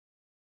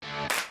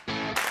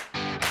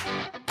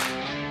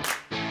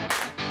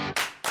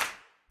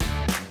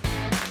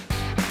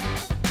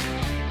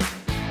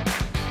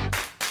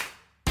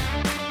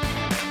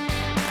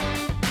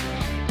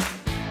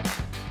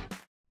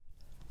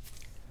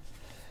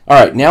All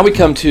right, now we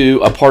come to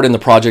a part in the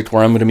project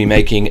where I'm going to be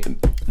making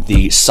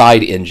the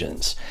side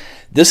engines.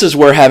 This is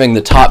where having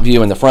the top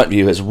view and the front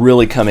view has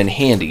really come in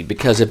handy,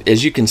 because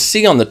as you can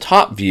see on the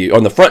top view,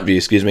 on the front view,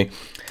 excuse me,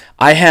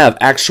 I have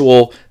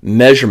actual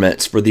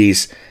measurements for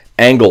these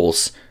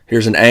angles.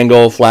 Here's an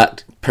angle,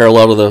 flat,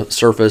 parallel to the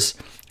surface,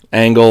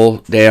 angle,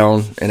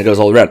 down, and it goes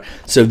all around.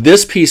 So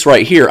this piece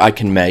right here I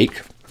can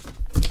make,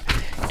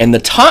 and the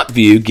top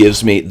view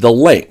gives me the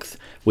length,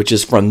 which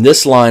is from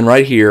this line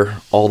right here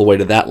all the way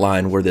to that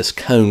line where this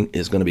cone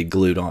is going to be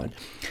glued on.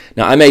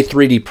 Now I may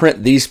 3D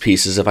print these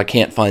pieces if I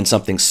can't find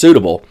something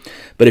suitable,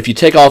 but if you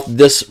take off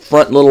this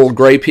front little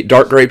gray,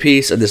 dark gray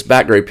piece and this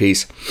back gray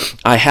piece,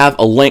 I have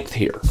a length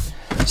here.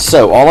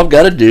 So all I've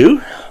got to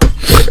do,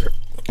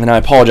 and I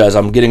apologize,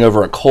 I'm getting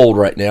over a cold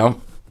right now.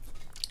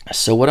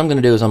 So what I'm going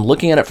to do is I'm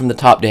looking at it from the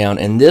top down,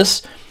 and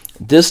this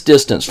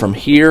distance from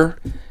here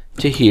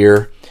to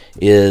here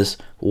is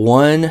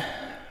 1,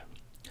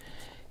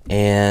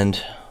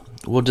 and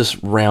we'll just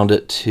round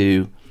it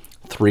to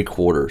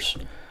 3/4.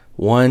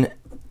 1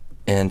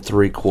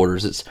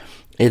 3/4.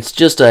 It's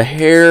just a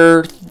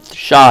hair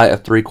shy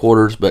of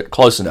 3/4, but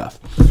close enough.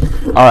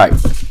 All right.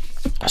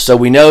 So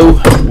we know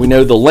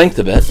the length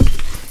of it,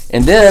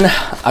 and then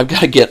I've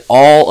got to get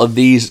all of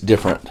these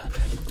different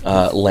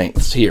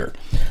lengths here.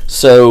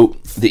 So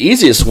the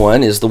easiest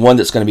one is the one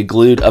that's going to be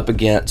glued up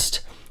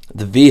against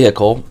the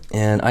vehicle,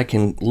 and I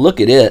can look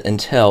at it and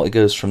tell it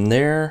goes from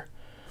there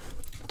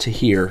to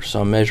here.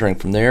 So I'm measuring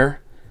from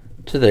there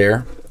to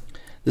there.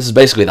 This is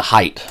basically the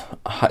height,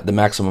 the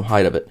maximum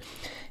height of it,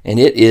 and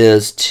it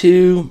is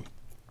 2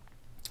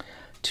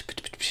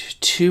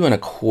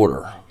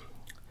 1/4,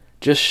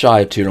 just shy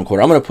of 2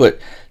 1/4. I'm going to put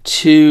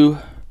 2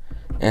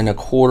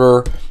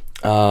 1/4.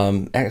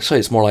 Actually,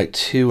 it's more like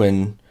 2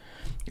 and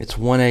it's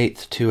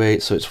 1/8,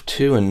 2/8, so it's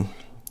 2 and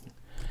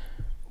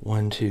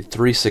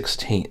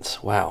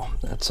 3/16. Wow,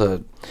 that's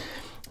a.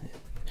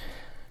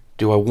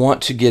 Do I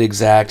want to get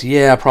exact?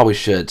 Yeah, I probably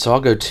should. So I'll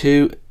go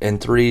 2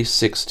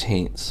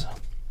 3/16.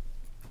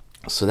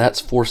 So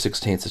that's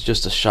 4/16. It's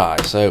just a shy.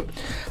 So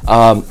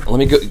let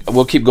me go.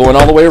 We'll keep going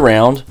all the way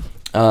around.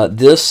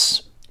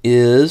 This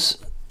is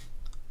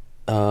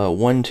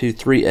 1 2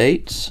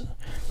 3/8,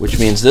 which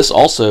means this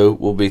also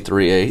will be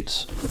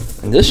 3/8,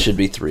 and this should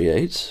be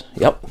 3/8.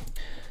 Yep.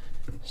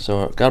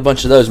 So I've got a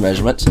bunch of those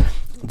measurements.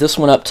 This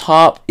one up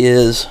top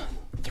is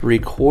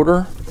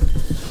 3/4.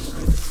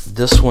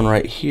 This one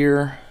right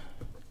here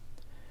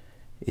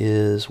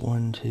is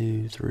 1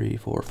 2 3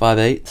 4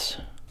 5/8.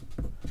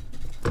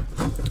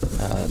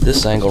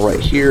 This angle right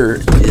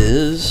here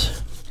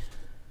is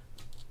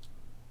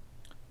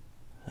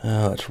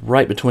it's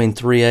right between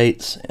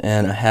 3/8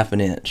 and a 1/2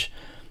 inch.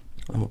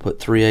 I'm gonna put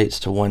 3/8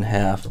 to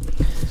 1/2.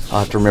 I'll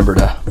have to remember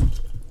to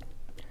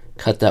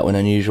cut that one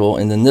unusual.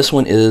 And then this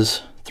one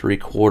is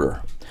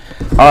 3/4.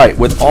 All right,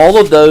 with all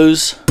of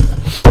those,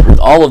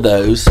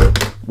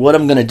 what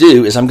I'm gonna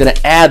do is I'm gonna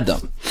add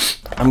them.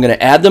 I'm gonna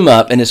add them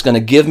up, and it's gonna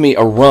give me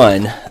a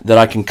run that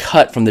I can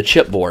cut from the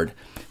chipboard.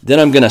 Then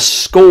I'm going to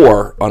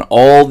score on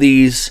all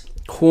these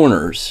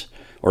corners,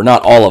 or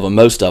not all of them,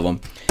 most of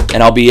them,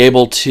 and I'll be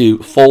able to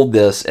fold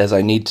this as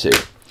I need to.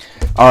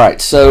 All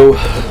right, so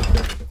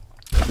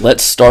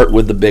let's start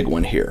with the big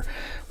one here.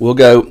 We'll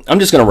go, I'm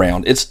just going to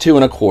round. It's 2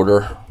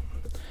 1/4,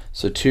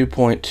 so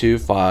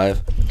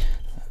 2.25.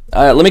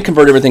 Let me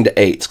convert everything to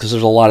eighths because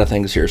there's a lot of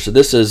things here. So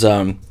this is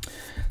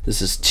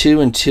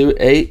 2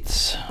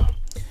 2/8.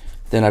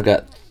 Then I've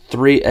got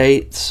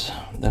 3/8.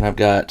 Then I've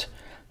got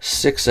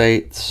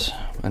 6/8.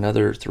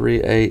 Another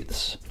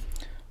 3/8,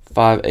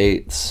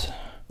 5/8.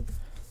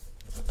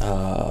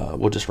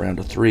 We'll just round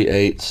to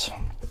 3/8.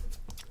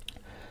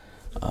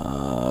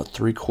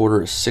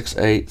 3/4 is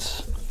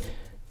 6/8.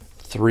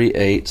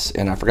 3/8,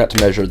 and I forgot to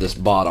measure this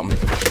bottom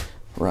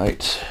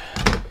right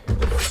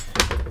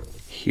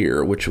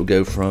here, which will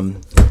go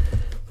from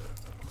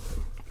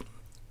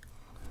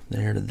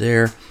there to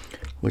there,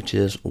 which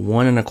is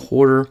 1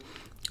 1/4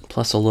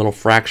 plus a little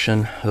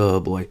fraction. Oh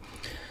boy,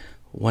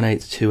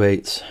 1/8,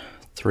 2/8.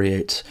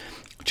 3/8,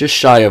 just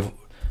shy of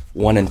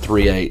 1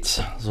 3/8.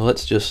 So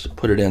let's just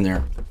put it in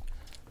there.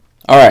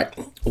 All right,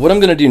 what I'm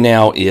going to do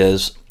now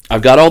is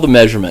I've got all the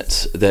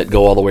measurements that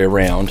go all the way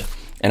around,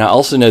 and I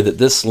also know that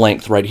this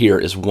length right here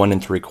is 1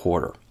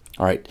 3/4.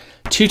 All right,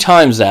 2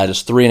 times that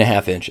is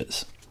 3.5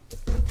 inches.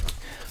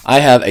 I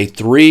have a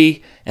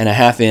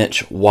 3.5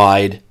 inch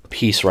wide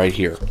piece right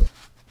here.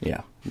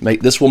 Yeah,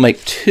 this will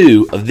make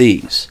 2 of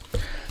these.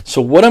 So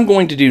what I'm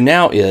going to do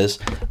now is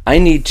I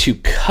need to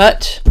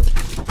cut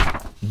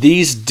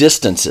these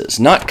distances,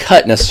 not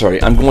cut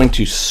necessarily, I'm going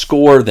to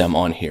score them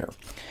on here.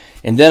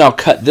 And then I'll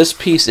cut this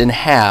piece in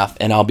half,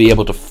 and I'll be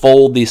able to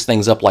fold these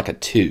things up like a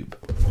tube.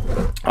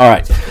 All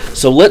right,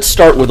 so let's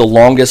start with the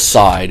longest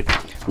side,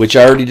 which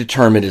I already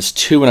determined is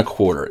 2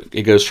 1/4.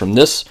 It goes from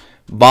this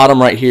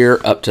bottom right here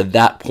up to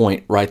that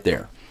point right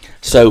there.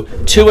 So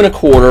 2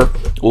 1/4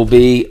 will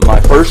be my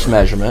first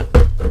measurement.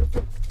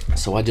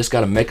 So I just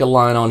got to make a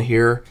line on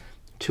here,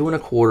 2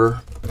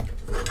 1/4,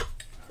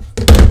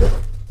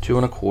 2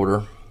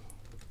 1/4.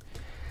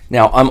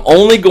 Now I'm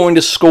only going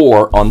to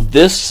score on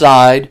this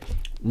side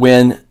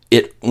when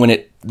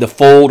the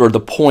fold or the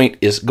point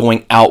is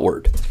going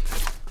outward,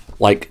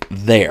 like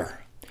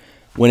there.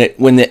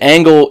 When the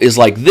angle is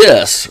like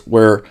this,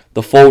 where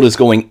the fold is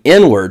going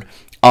inward,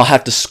 I'll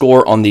have to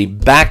score on the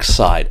back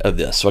side of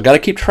this. So I got to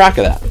keep track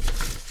of that.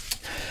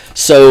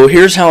 So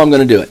here's how I'm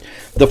going to do it.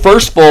 The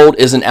first fold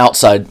is an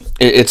outside.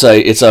 It's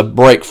a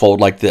break fold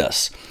like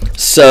this.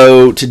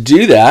 So to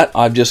do that,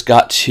 I've just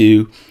got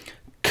to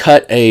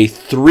cut a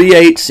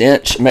 3/8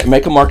 inch.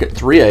 Make a mark at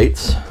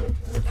 3/8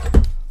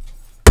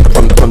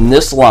 from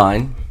this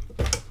line.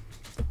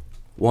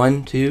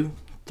 1, 2,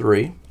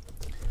 3.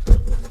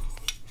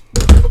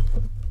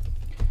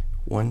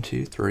 1,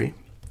 2, 3.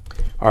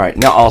 All right,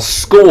 now I'll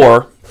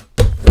score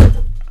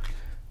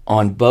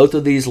on both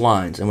of these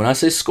lines. And when I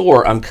say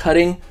score, I'm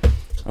cutting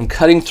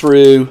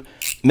through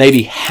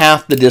maybe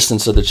half the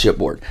distance of the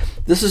chipboard.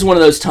 This is one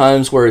of those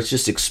times where it's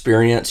just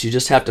experience. You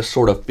just have to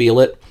sort of feel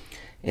it,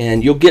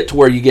 and you'll get to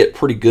where you get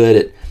pretty good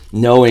at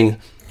knowing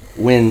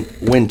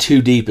when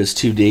too deep is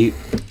too deep.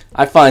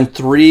 I find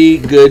 3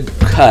 good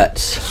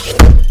cuts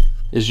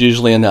is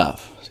usually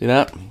enough. See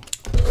that?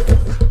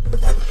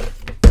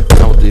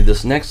 I will do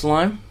this next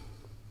line.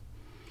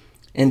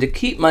 And to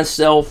keep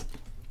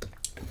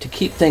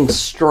things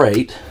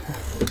straight,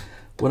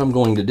 what I'm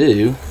going to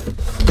do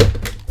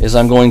is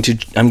I'm going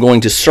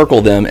to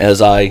circle them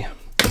as I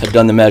have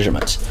done the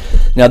measurements.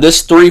 Now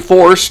this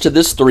 3/4 to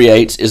this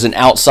 3/8 is an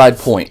outside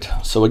point.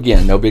 So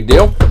again, no big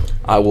deal.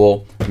 I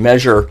will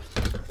measure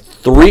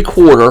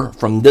 3/4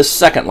 from this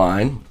second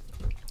line.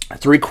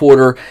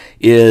 3/4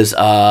 is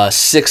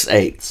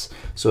 6/8.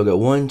 So I'll go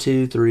 1,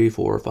 2, 3,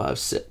 4, 5,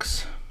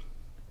 6.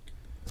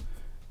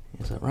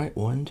 Is that right?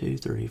 1, 2,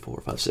 3,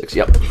 4, 5, 6.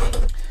 Yep.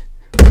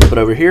 Flip it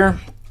over here.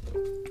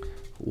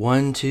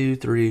 1, 2,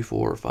 3,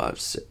 4, 5,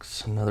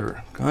 6.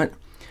 Another cut.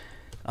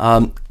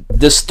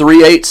 This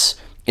 3/8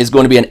 is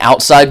going to be an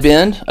outside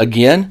bend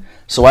again,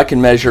 so I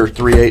can measure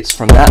 3/8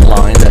 from that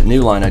line, that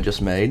new line I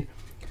just made.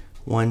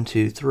 1,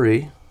 2,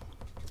 3.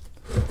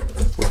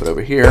 Flip it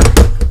over here.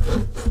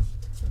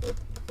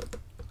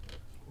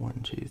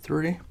 1, 2,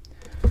 3.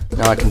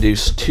 Now I can do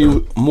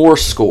 2 more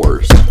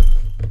scores.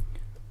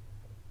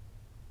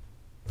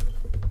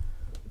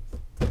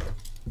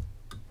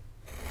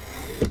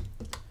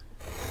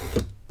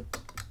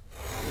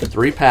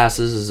 3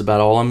 passes is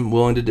about all I'm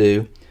willing to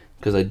do,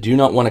 because I do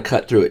not want to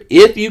cut through it.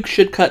 If you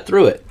should cut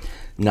through it,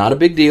 not a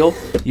big deal.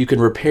 You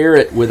can repair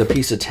it with a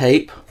piece of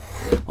tape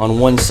on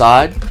one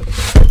side.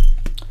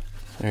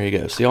 There you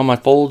go. See all my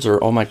folds or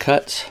all my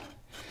cuts?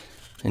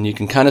 And you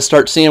can kind of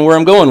start seeing where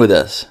I'm going with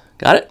this.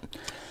 Got it?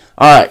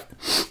 All right.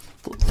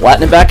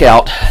 Flatten it back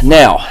out.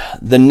 Now,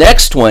 the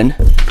next one,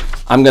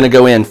 I'm going to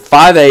go in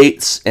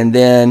 5/8 and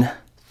then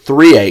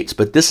 3/8,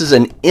 but this is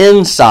an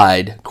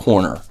inside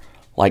corner,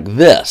 like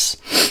this.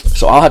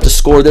 So I'll have to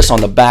score this on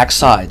the back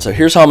side. So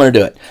here's how I'm going to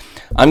do it.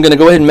 I'm going to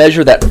go ahead and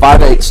measure that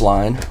 5/8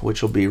 line,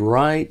 which will be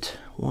right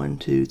 1,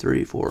 2,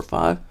 3, 4,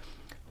 5,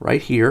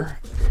 right here.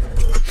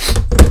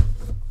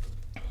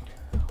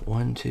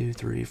 1, 2,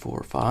 3,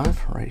 4,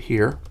 5, right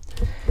here.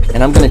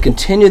 And I'm going to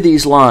continue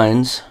these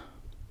lines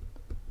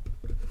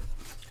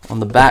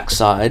on the back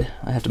side.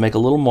 I have to make a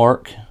little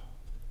mark,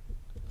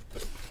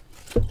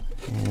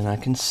 and I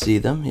can see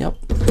them. Yep.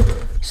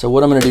 So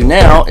what I'm going to do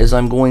now is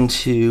I'm going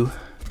to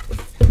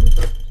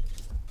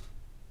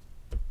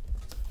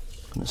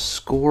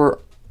score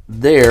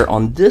there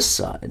on this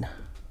side.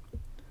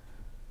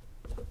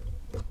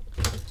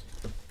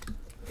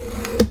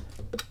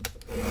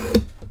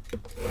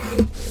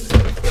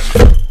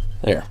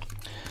 There.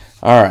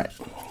 All right.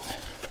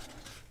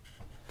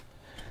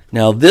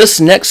 Now this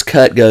next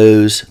cut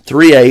goes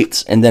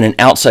 3/8 and then an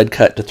outside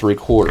cut to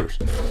 3/4.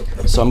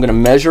 So I'm going to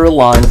measure a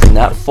line from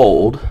that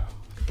fold.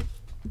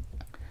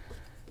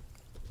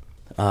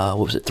 What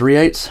was it?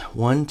 3/8?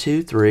 1,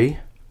 2, 3.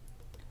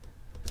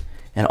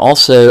 And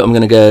also I'm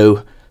going to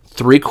go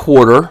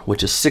 3/4,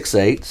 which is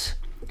 6/8.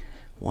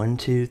 1,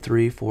 2,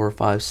 3, 4,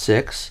 5,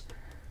 6.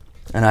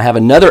 And I have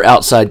another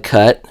outside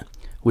cut,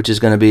 which is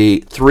going to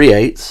be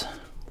 3/8.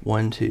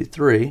 1, 2,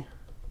 3.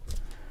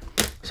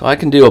 So I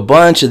can do a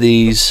bunch of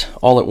these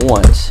all at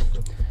once.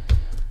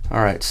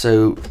 All right,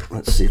 so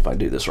let's see if I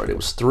do this right. It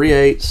was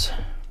 3/8,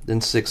 then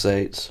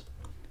 6/8.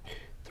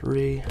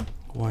 3,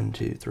 1,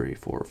 2, 3,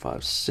 4,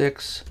 5,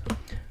 6.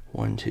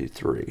 1, 2,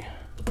 3.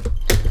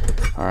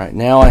 All right,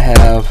 now I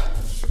have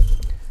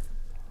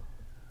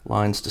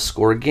lines to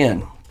score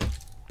again.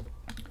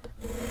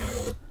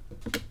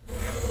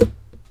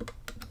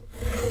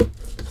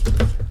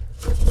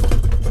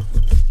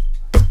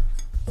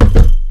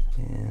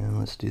 And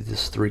let's do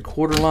this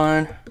 3/4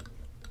 line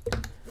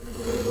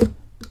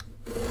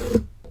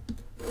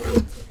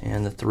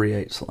and the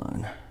 3/8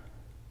 line.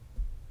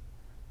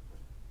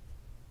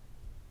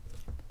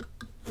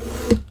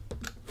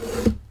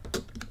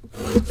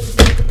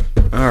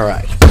 All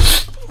right,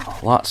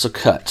 lots of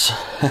cuts.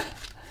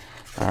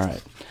 All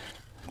right,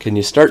 can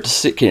you start to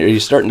see? Are you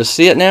starting to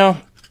see it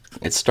now?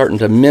 It's starting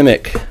to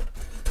mimic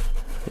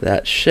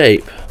that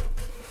shape.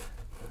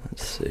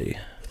 Let's see.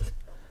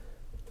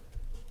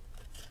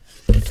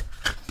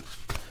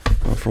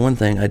 Well, for one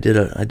thing, I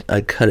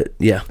cut it.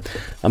 Yeah,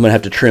 I'm gonna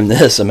have to trim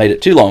this. I made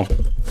it too long.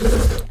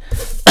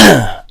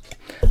 I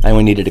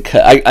only needed to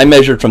cut. I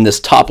measured from this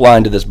top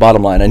line to this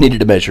bottom line. I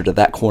needed to measure to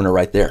that corner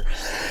right there.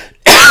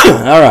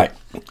 All right,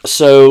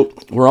 so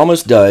we're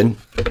almost done.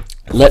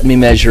 Let me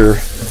measure.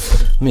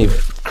 Let me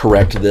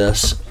correct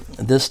this.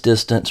 This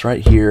distance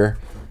right here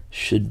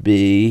should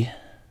be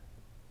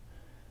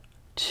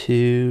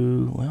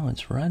 2. Well,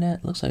 it's right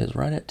at. Looks like it's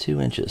right at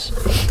 2 inches.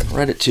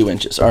 Right at 2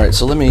 inches. All right,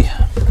 so let me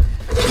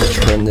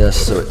trim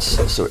this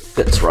so it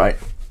fits right.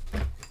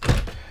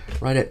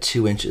 Right at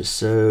 2 inches.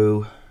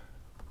 So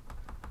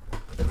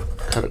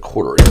cut a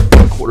quarter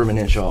of an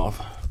inch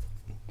off.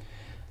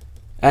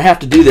 I have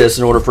to do this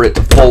in order for it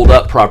to fold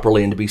up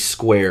properly and to be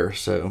square.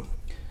 So,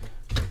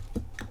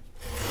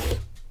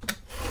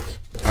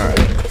 all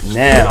right,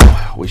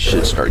 now we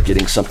should start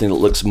getting something that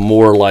looks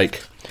more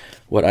like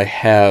what I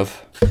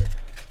have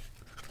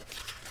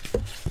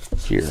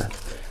here.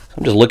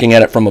 I'm just looking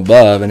at it from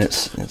above, and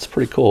it's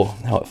pretty cool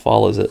how it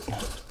follows it.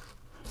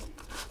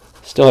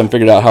 Still haven't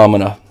figured out how I'm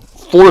gonna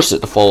force it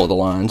to follow the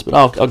lines, but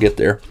I'll get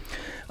there.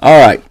 All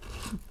right.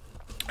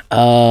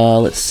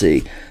 Let's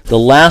see. The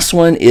last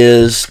one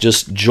is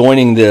just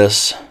joining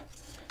this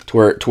to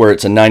where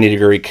it's a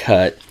 90-degree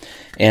cut,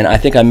 and I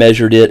think I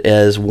measured it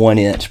as 1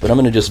 inch, but I'm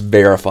going to just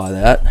verify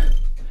that.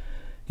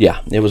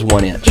 Yeah, it was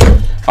 1 inch.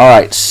 All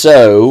right,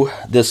 so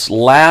this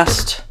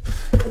last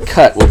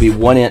cut will be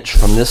 1 inch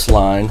from this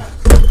line.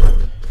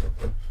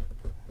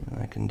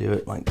 I can do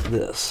it like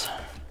this.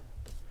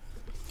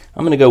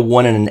 I'm going to go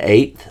 1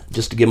 1/8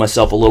 just to give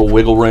myself a little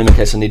wiggle room in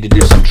case I need to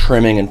do some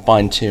trimming and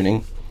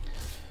fine-tuning.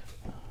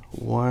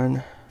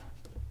 1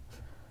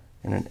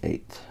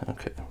 1/8.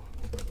 Okay.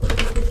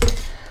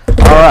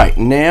 All right,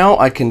 now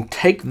I can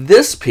take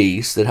this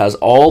piece that has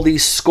all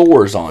these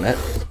scores on it.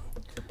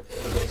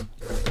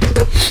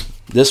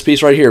 This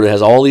piece right here that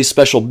has all these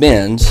special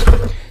bends,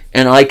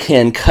 and I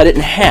can cut it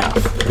in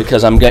half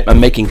because I'm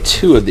making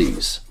 2 of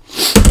these.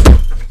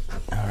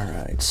 All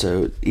right,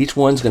 so each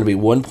one's going to be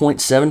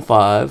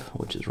 1.75,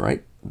 which is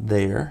right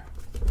there.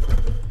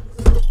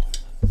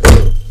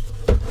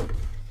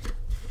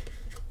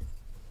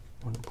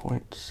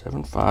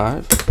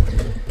 .75.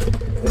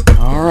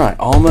 All right,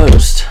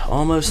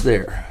 almost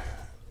there.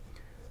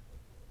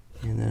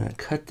 And then I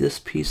cut this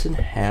piece in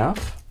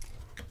half.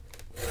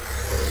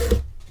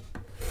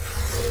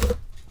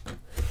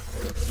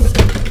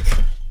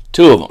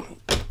 Two of them.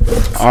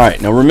 All right,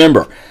 now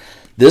remember,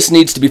 this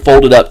needs to be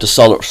folded up to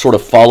sort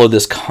of follow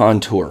this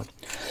contour.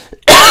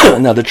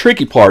 Now the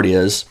tricky part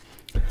is,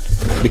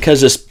 because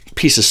this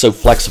piece is so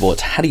flexible,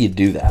 it's how do you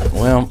do that?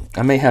 Well,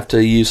 I may have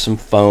to use some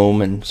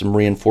foam and some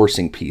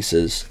reinforcing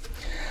pieces.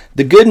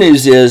 The good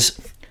news is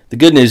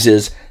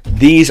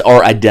these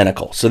are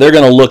identical, so they're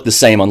going to look the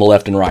same on the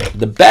left and right.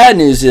 The bad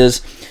news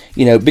is,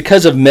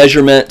 because of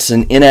measurements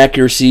and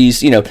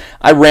inaccuracies,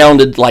 I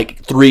rounded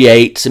like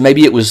 3/8, and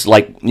maybe it was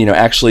like,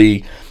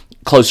 actually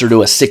closer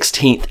to a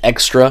 1/16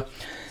 extra.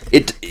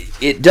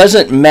 It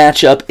doesn't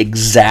match up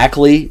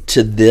exactly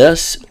to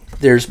this.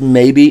 There's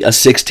maybe a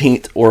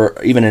 1/16 or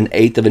even an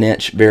 1/8 of an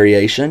inch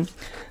variation,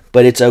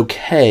 but it's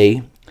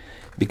okay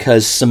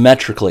because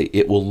symmetrically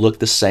it will look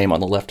the same on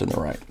the left and the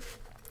right.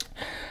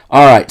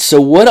 All right, so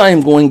what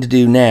I'm going to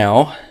do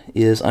now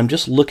is I'm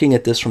just looking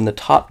at this from the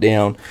top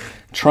down,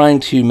 trying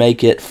to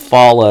make it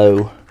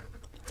follow.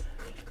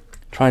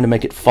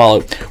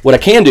 What I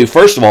can do,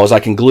 first of all, is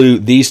I can glue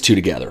these two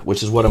together,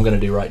 which is what I'm going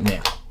to do right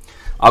now.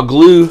 I'll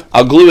glue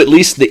at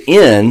least the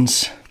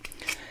ends,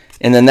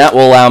 and then that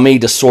will allow me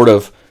to sort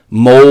of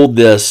mold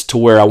this to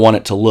where I want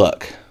it to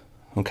look.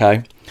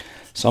 Okay,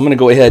 so I'm going to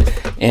go ahead,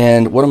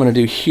 and what I'm going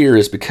to do here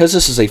is, because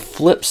this is a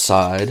flip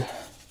side,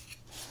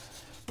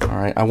 all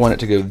right, I want it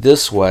to go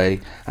this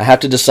way. I have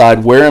to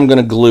decide where I'm going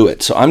to glue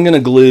it. So I'm going to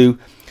glue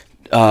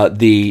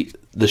the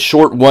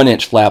short 1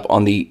 inch flap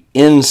on the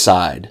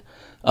inside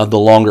of the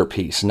longer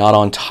piece, not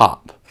on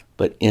top,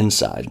 but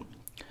inside.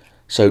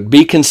 So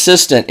be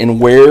consistent in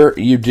where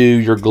you do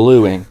your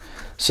gluing,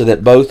 so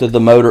that both of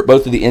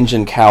the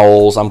engine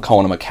cowls, I'm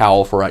calling them a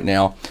cowl for right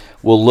now,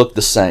 will look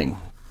the same.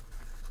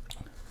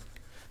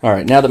 All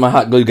right, now that my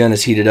hot glue gun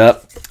is heated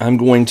up, I'm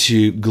going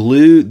to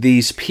glue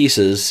these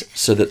pieces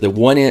so that the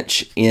 1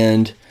 inch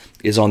end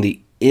is on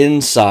the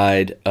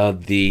inside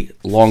of the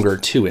longer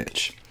 2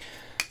 inch.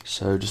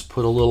 So just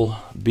put a little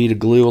bead of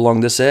glue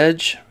along this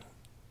edge.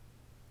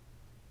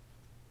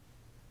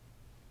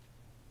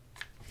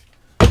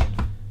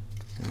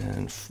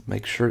 And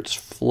make sure it's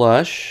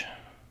flush.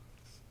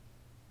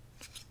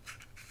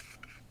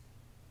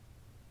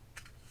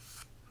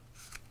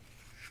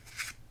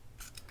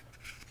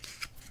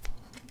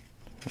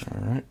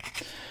 All right,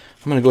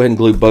 I'm going to go ahead and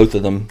glue both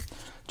of them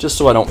just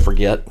so I don't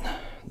forget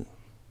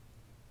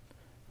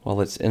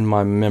while it's in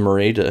my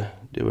memory to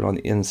do it on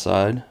the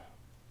inside.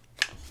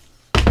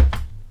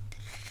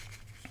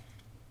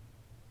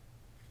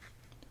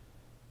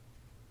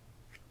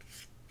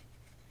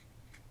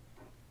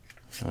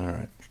 All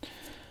right,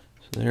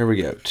 so there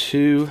we go,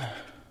 two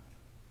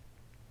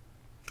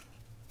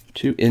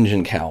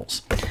engine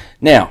cowls.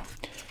 Now,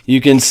 you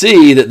can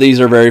see that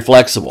these are very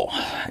flexible,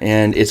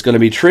 and it's going to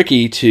be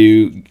tricky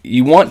to,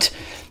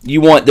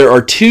 there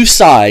are two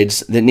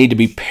sides that need to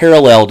be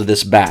parallel to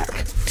this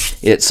back.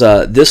 It's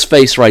this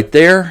face right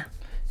there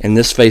and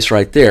this face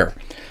right there.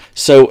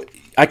 So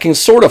I can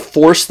sort of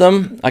force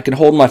them. I can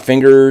hold my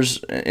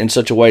fingers in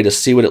such a way to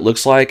see what it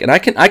looks like, and I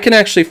can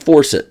actually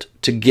force it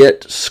to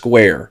get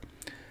square,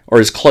 or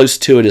as close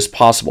to it as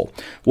possible.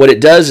 What it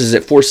does is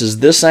it forces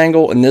this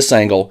angle and this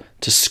angle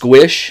to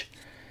squish,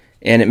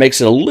 and it makes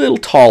it a little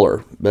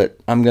taller, but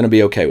I'm going to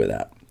be okay with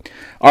that.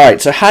 All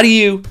right, so how do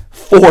you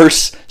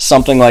force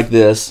something like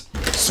this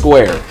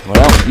square?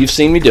 Well, you've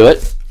seen me do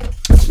it.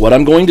 What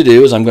I'm going to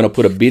do is I'm going to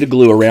put a bead of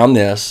glue around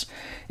this,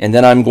 and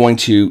then I'm going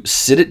to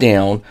sit it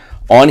down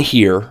on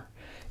here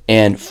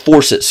and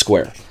force it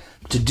square.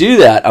 To do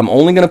that, I'm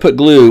only going to put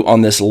glue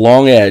on this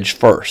long edge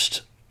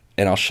first,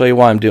 and I'll show you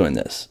why I'm doing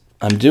this.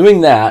 I'm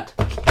doing that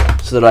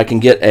so that I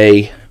can get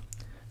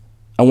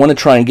I want to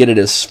try and get it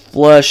as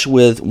flush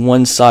with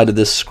one side of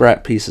this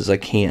scrap piece as I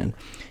can,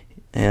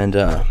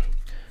 and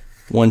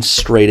one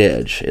straight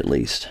edge at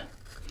least.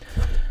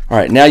 All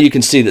right, now you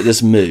can see that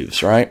this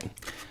moves, right?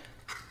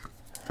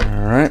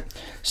 All right,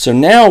 so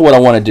now what I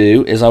want to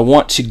do is I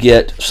want to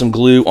get some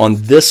glue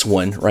on this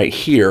one right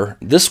here.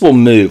 This will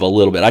move a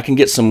little bit. I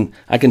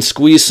can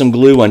squeeze some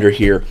glue under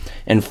here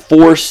and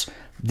force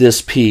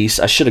this piece.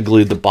 I should have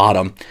glued the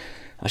bottom.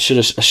 I should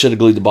have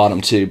glued the bottom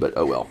too, but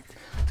oh well.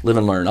 Live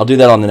and learn. I'll do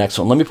that on the next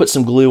one. Let me put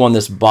some glue on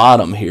this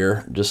bottom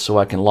here just so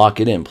I can lock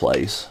it in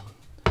place.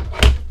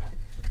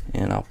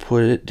 And I'll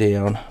put it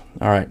down.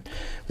 All right.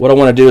 What I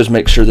want to do is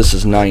make sure this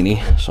is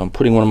 90. So I'm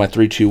putting one of my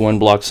 3, 2, 1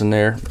 blocks in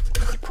there.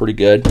 Pretty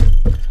good.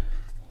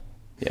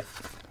 Yeah.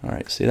 All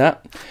right. See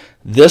that?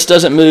 This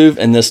doesn't move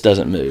and this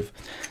doesn't move.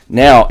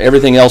 Now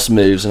everything else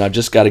moves, and I've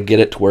just got to get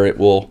it to where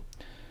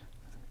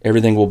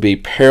everything will be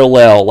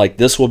parallel. Like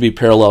this will be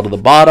parallel to the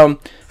bottom,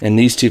 and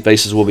these two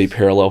faces will be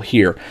parallel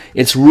here.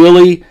 It's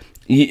really,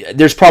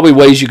 there's probably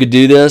ways you could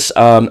do this.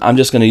 I'm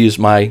just going to use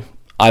my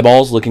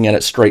eyeballs looking at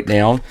it straight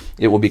down.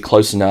 It will be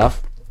close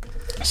enough.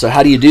 So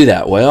how do you do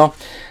that? Well,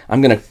 I'm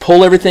going to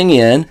pull everything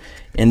in,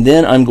 and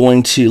then I'm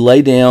going to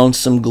lay down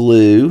some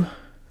glue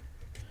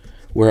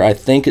where I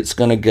think it's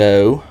going to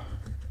go.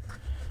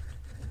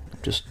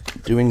 Just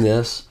doing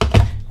this,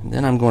 and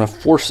then I'm going to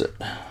force it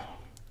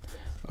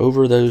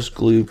over those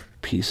glue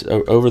pieces,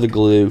 over the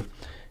glue,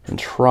 and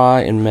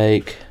try and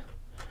make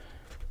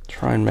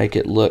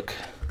it look.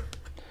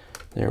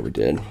 There, we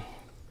did.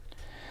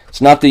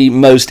 It's not the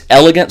most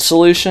elegant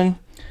solution,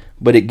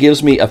 but it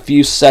gives me a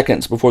few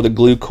seconds before the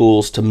glue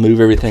cools to move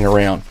everything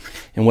around.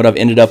 And what I've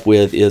ended up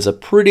with is a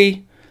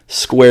pretty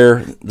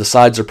square. The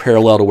sides are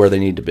parallel to where they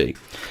need to be.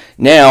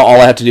 Now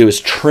all I have to do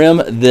is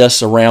trim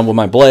this around with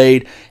my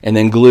blade and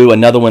then glue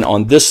another one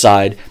on this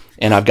side,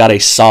 and I've got a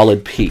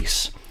solid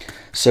piece.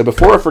 So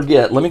before I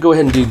forget, let me go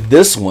ahead and do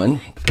this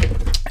one.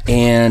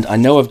 And I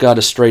know I've got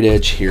a straight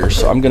edge here,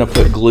 so I'm going to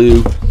put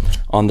glue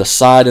on the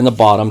side and the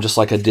bottom just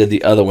like I did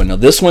the other one. Now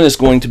this one is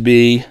going to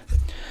be,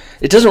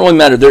 it doesn't really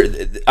matter.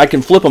 I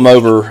can flip them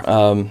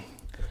over.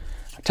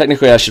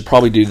 Technically I should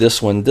probably do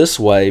this one this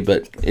way,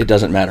 but it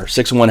doesn't matter.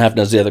 6 1/2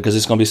 does the other because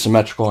it's going to be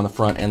symmetrical on the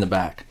front and the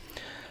back.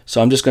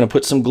 So I'm just going to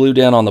put some glue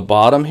down on the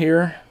bottom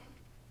here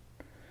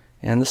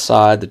and the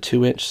side, the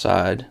 2-inch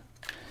side,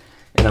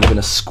 and I'm going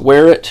to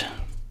square it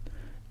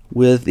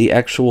with the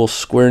actual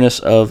squareness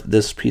of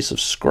this piece of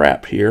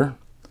scrap here.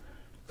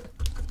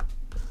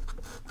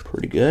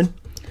 Pretty good.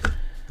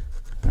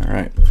 All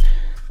right.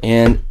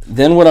 And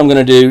then what I'm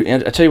going to do,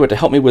 and I tell you what, to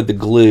help me with the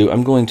glue,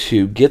 I'm going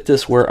to get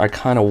this where I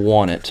kind of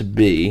want it to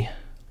be,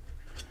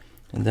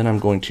 and then I'm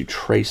going to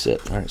trace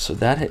it. All right, so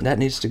that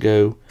needs to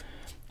go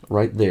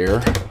right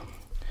there.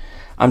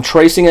 I'm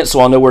tracing it so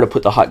I'll know where to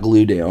put the hot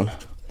glue down.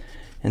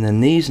 And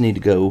then these need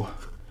to go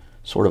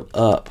sort of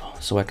up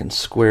so I can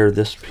square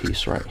this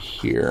piece right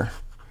here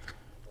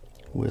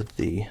with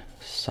the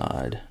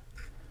side.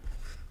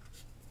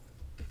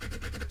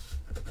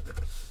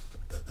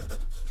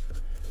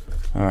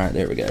 All right,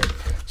 there we go.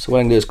 So what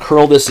I can do is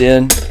curl this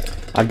in.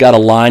 I've got a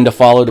line to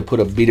follow to put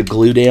a bead of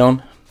glue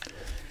down.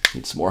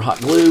 Need some more hot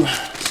glue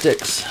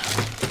sticks.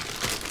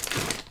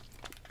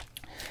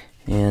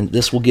 And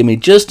this will give me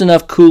just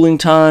enough cooling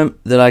time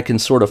that I can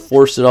sort of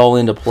force it all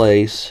into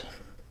place.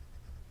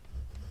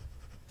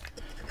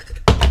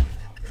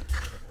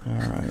 All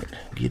right,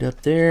 get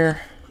up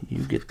there.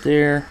 You get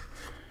there.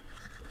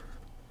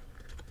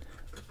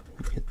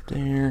 Get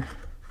there.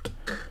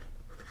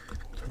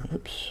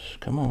 Oops,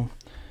 come on.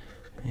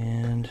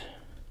 And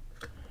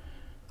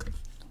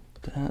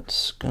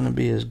that's going to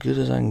be as good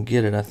as I can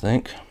get it, I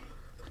think.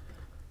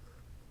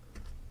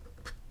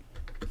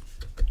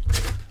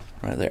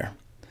 Right there.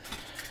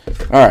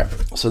 All right,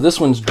 so this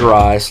one's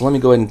dry, so let me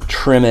go ahead and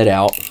trim it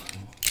out.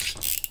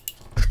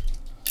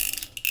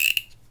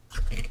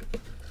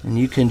 And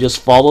you can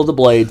just follow the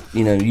blade,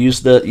 you know,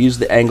 use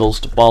the angles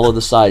to follow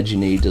the sides you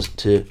need just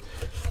to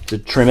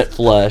trim it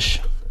flush.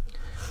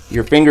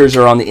 Your fingers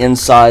are on the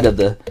inside of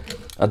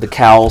the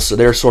cowls, so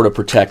they're sort of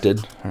protected.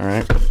 All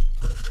right.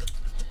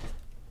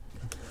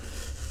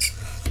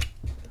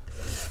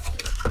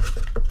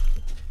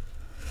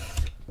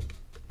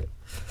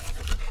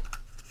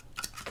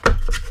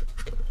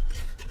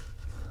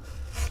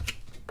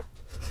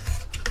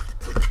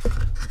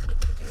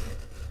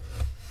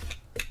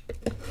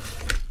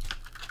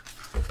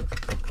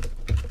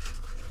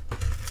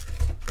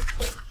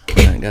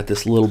 got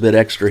this little bit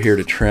extra here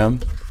to trim.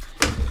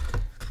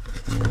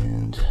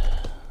 And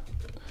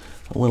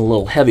I went a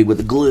little heavy with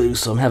the glue,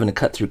 so I'm having to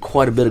cut through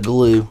quite a bit of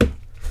glue.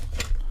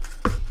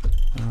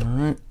 All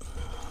right.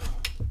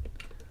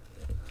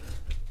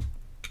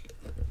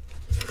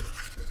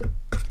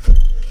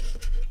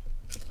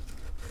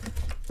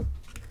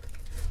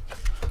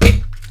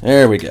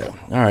 There we go.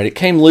 All right, it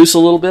came loose a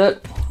little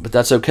bit, but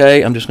that's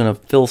okay. I'm just going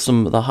to fill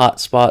some of the hot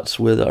spots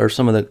with, or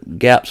some of the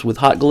gaps with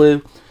hot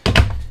glue.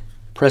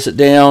 Press it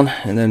down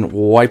and then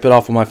wipe it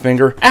off with my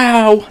finger.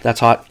 Ow! That's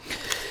hot.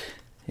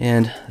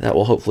 And that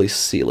will hopefully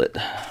seal it.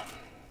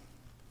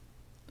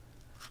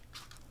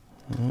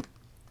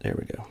 There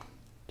we go.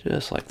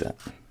 Just like that.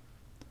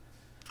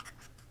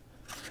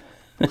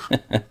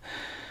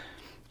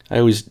 I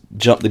always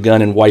jump the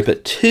gun and wipe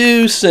it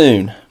too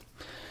soon.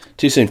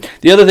 Too soon.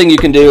 The other thing you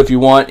can do if you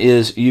want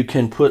is you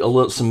can put a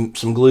little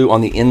some glue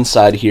on the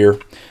inside here,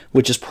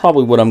 which is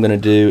probably what I'm going to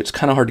do. It's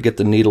kind of hard to get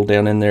the needle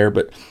down in there,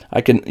 but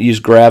I can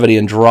use gravity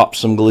and drop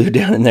some glue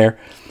down in there.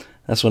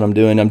 That's what I'm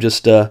doing. I'm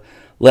just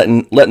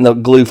letting the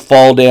glue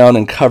fall down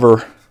and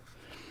cover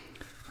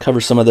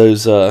some of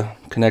those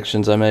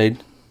connections I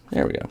made.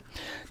 There we go.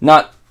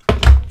 Not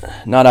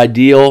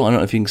ideal. I don't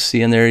know if you can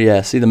see in there.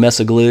 Yeah, see the mess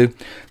of glue?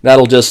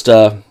 That'll just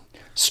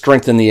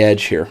strengthen the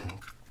edge here.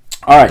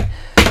 All right.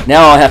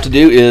 Now all I have to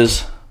do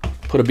is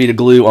put a bead of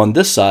glue on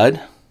this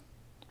side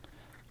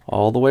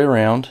all the way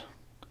around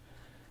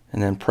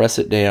and then press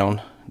it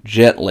down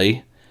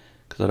gently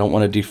because I don't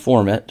want to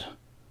deform it.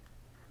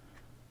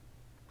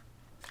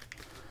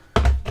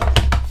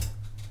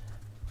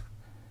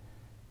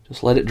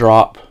 Just let it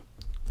drop,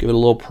 give it a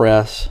little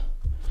press,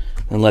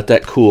 and let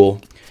that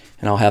cool.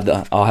 And I'll have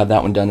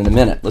that one done in a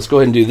minute. Let's go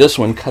ahead and do this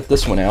one, cut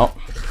this one out.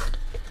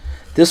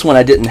 This one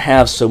I didn't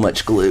have so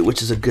much glue,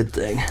 which is a good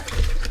thing.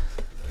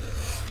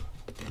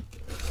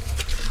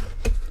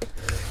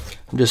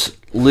 I'm just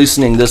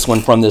loosening this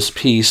one from this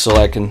piece so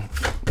I can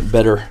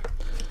better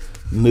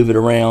move it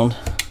around.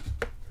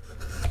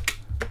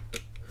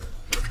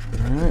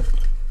 Alright.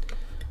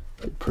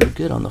 Did pretty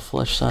good on the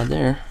flush side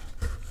there.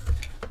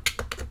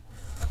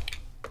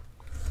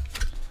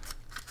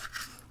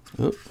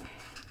 Oop.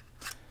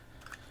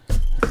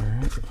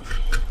 Alright.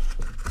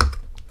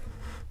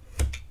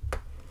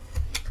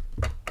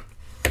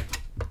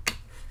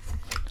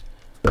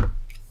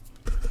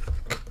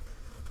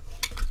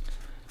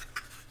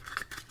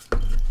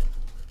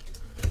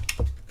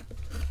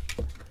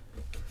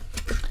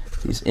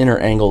 These inner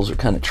angles are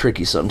kind of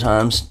tricky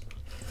sometimes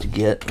to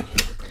get.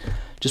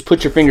 Just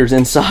put your fingers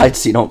inside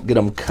so you don't get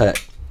them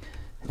cut.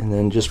 And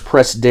then just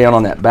press down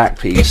on that back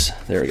piece.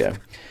 There we go.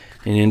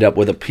 And you end up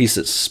with a piece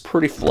that's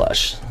pretty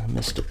flush. I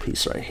missed a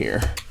piece right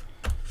here.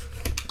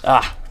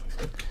 Ah!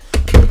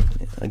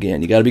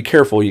 Again, you got to be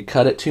careful. You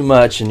cut it too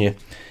much and you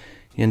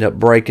end up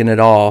breaking it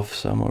off.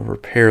 So I'm going to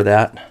repair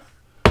that.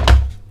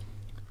 A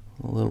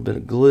little bit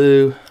of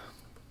glue.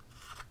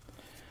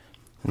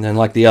 And then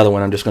like the other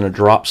one, I'm just going to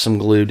drop some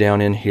glue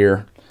down in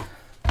here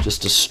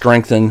just to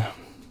strengthen.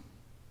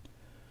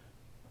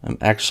 I'm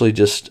actually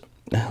just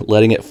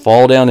letting it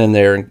fall down in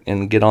there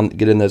and get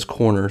in those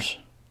corners.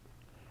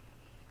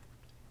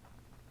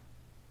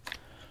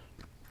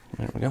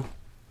 There we go.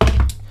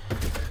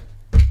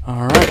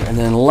 All right, and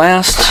then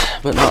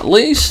last but not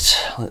least,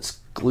 let's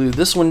glue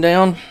this one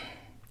down.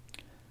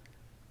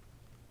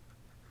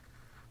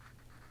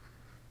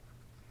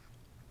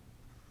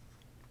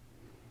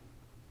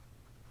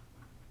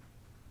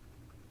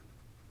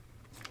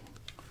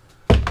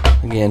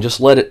 Again, just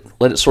let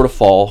it sort of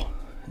fall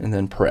and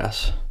then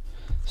press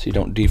so you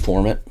don't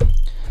deform it.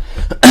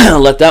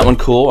 Let that one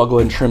cool. I'll go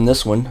ahead and trim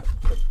this one.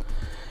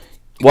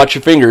 Watch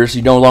your fingers.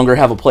 You no longer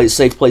have a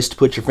safe place to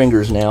put your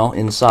fingers now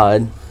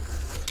inside.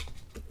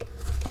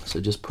 So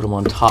just put them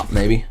on top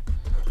maybe.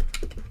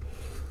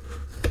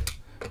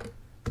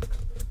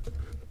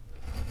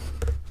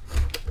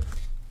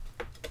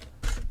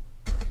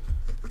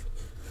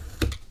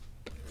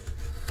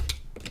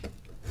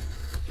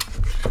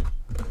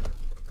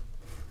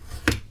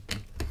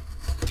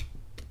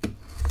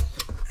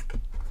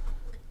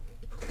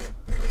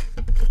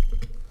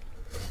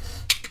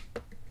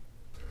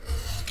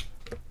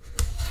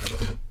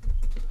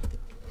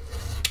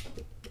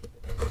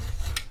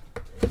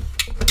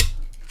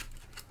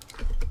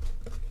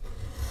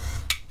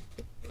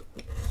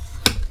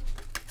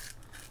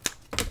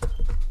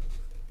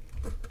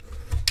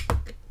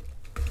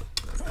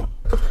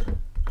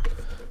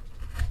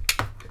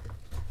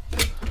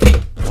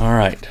 All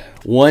right,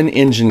 one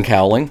engine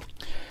cowling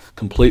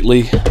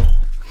completely,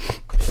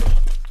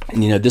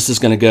 and you know this is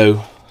going to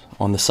go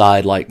on the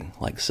side like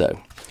so.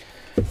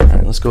 All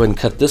right, let's go ahead and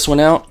cut this one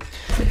out,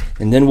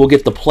 and then we'll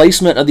get the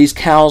placement of these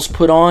cowls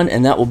put on,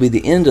 and that will be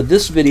the end of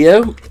this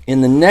video. In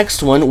the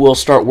next one, we'll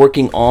start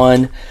working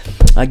on,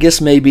 I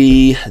guess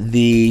maybe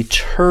the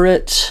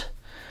turret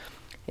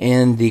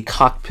and the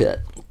cockpit.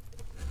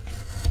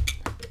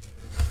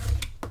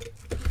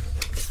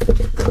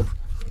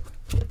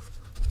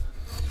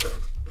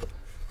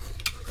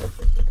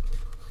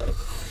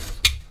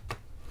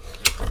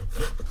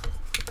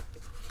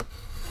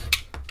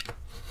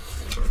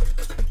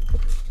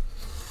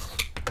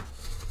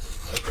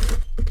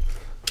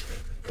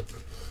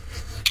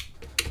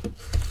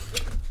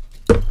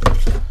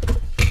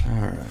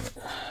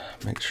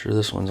 sure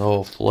this one's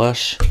all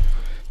flush.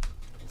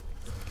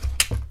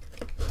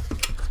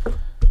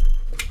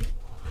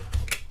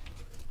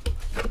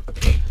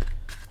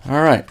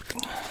 All right,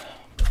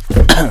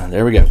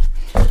 there we go.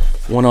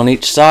 One on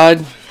each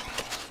side,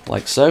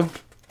 like so.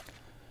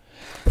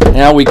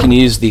 Now we can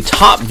use the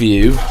top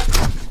view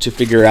to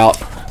figure out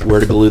where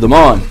to glue them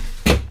on.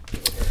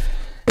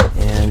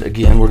 And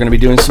again, we're going to be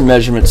doing some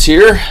measurements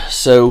here.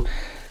 So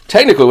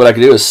technically what I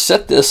could do is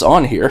set this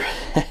on here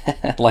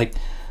like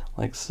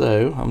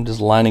so. I'm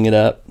just lining it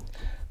up.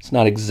 It's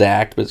not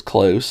exact, but it's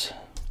close.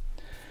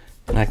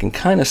 And I can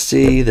kind of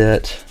see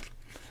that.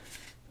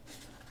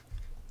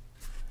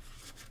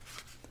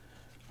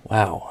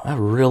 Wow,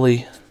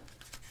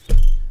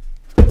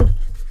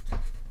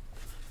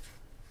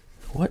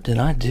 what did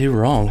I do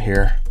wrong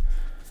here?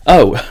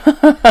 Oh,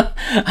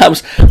 I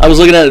was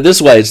looking at it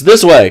this way. It's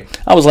this way.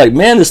 I was like,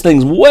 man, this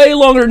thing's way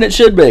longer than it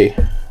should be.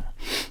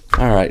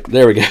 All right,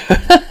 there we go.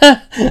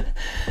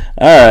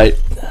 All right,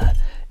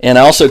 and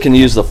I also can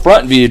use the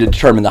front view to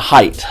determine the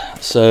height.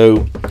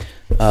 So,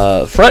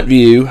 front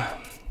view,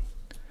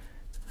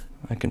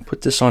 I can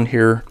put this on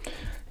here,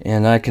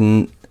 and I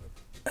can.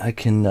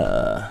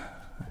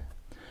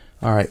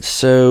 All right,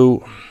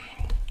 so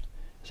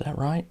is that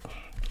right?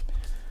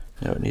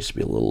 No, it needs to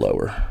be a little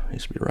lower. It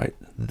needs to be right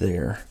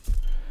there.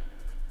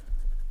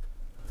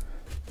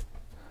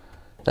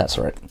 That's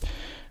right.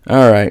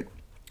 All right.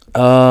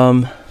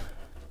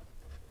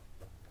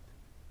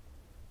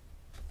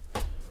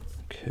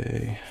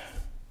 Okay.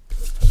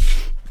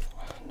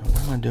 Now,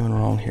 what am I doing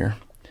wrong here?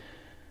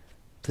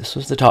 This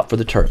was the top for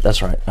the turret.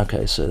 That's right.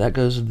 Okay, so that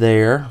goes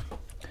there.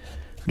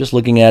 I'm just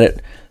looking at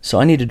it.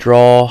 So I need to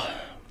draw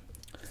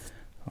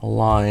a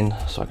line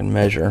so I can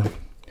measure.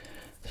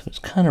 So it's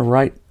kind of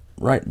right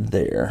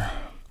there.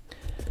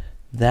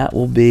 That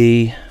will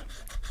be,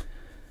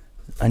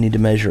 I need to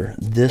measure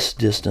this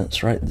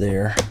distance right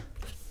there,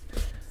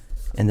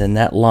 and then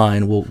that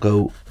line will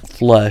go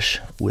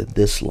flush with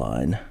this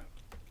line.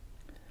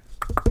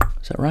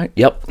 Is that right?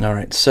 Yep. All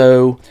right,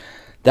 so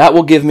that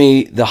will give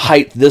me the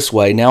height this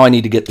way. Now I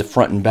need to get the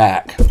front and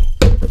back.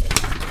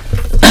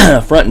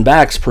 Front and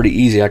back's pretty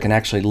easy. I can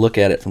actually look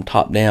at it from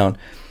top down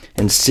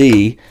and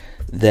see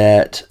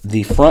that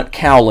the front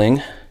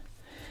cowling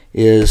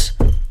is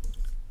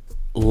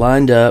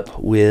lined up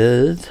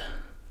with,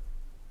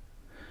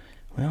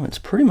 well, it's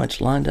pretty much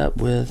lined up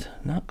with,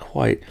 not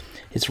quite,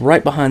 it's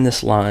right behind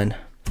this line,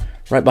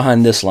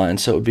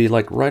 so it would be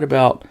like right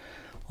about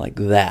like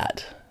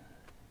that.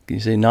 You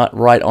see, not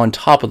right on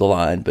top of the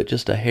line, but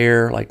just a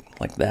hair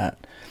like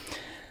that.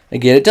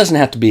 Again, it doesn't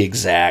have to be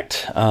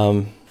exact.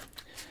 Actually,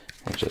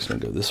 it's going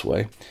to go this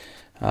way.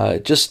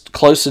 Just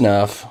close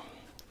enough.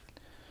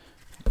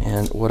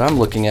 And what I'm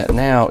looking at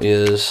now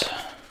is,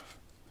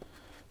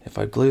 if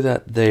I glue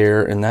that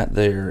there and that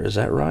there, is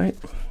that right?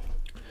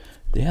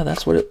 Yeah,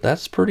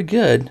 that's pretty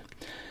good.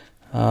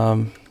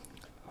 I'll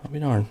be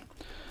darned.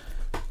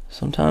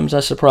 Sometimes I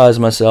surprise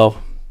myself.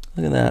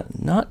 Look at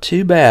that. Not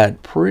too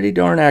bad. Pretty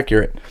darn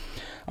accurate.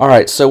 All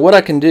right, so what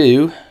I can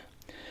do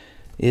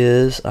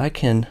is I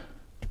can,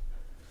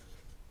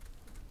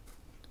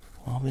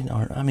 I'll be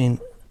darned. I mean,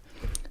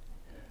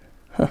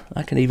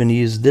 I can even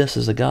use this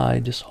as a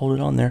guide. Just hold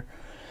it on there.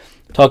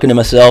 Talking to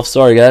myself.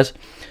 Sorry, guys.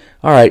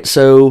 All right,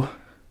 so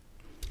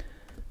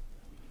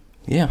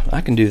yeah,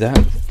 I can do that.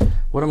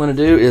 What I'm going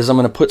to do is I'm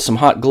going to put some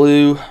hot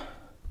glue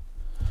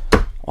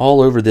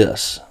all over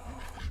this,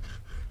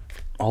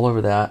 all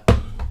over that.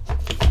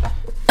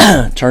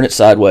 Turn it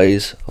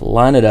sideways,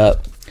 line it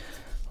up,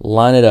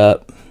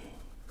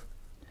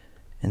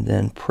 and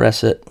then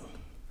press it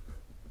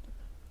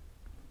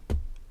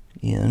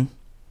in.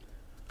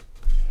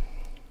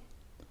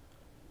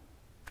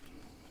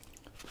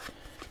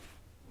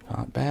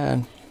 Not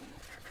bad.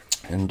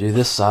 And do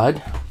this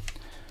side.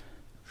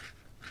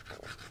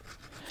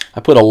 I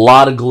put a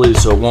lot of glue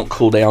so it won't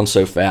cool down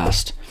so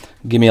fast.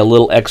 Give me a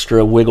little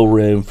extra wiggle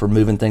room for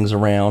moving things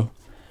around.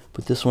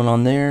 Put this one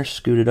on there,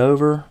 scoot it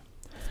over.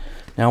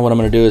 Now what I'm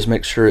going to do is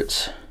make sure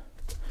it's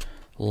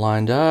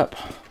lined up,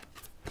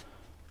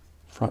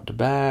 front to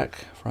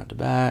back, front to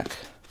back.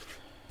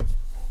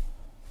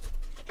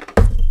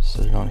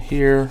 Set it on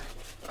here.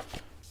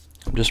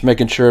 I'm just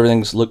making sure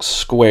everything looks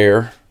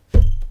square.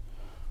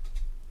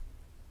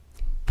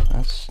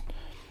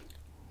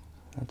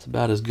 That's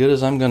about as good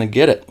as I'm going to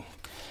get it.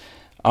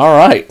 All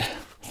right,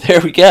 there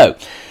we go.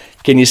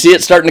 Can you see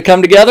it starting to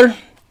come together?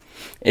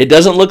 It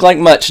doesn't look like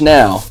much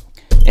now,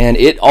 and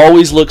it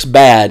always looks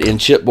bad in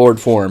chipboard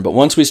form, but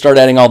once we start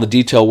adding all the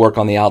detail work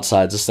on the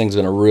outsides, this thing's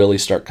going to really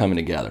start coming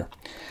together.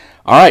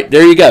 All right,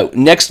 there you go.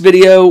 Next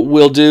video,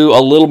 we'll do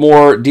a little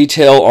more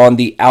detail on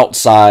the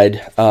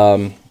outside,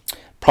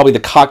 probably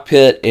the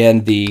cockpit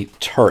and the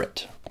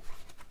turret.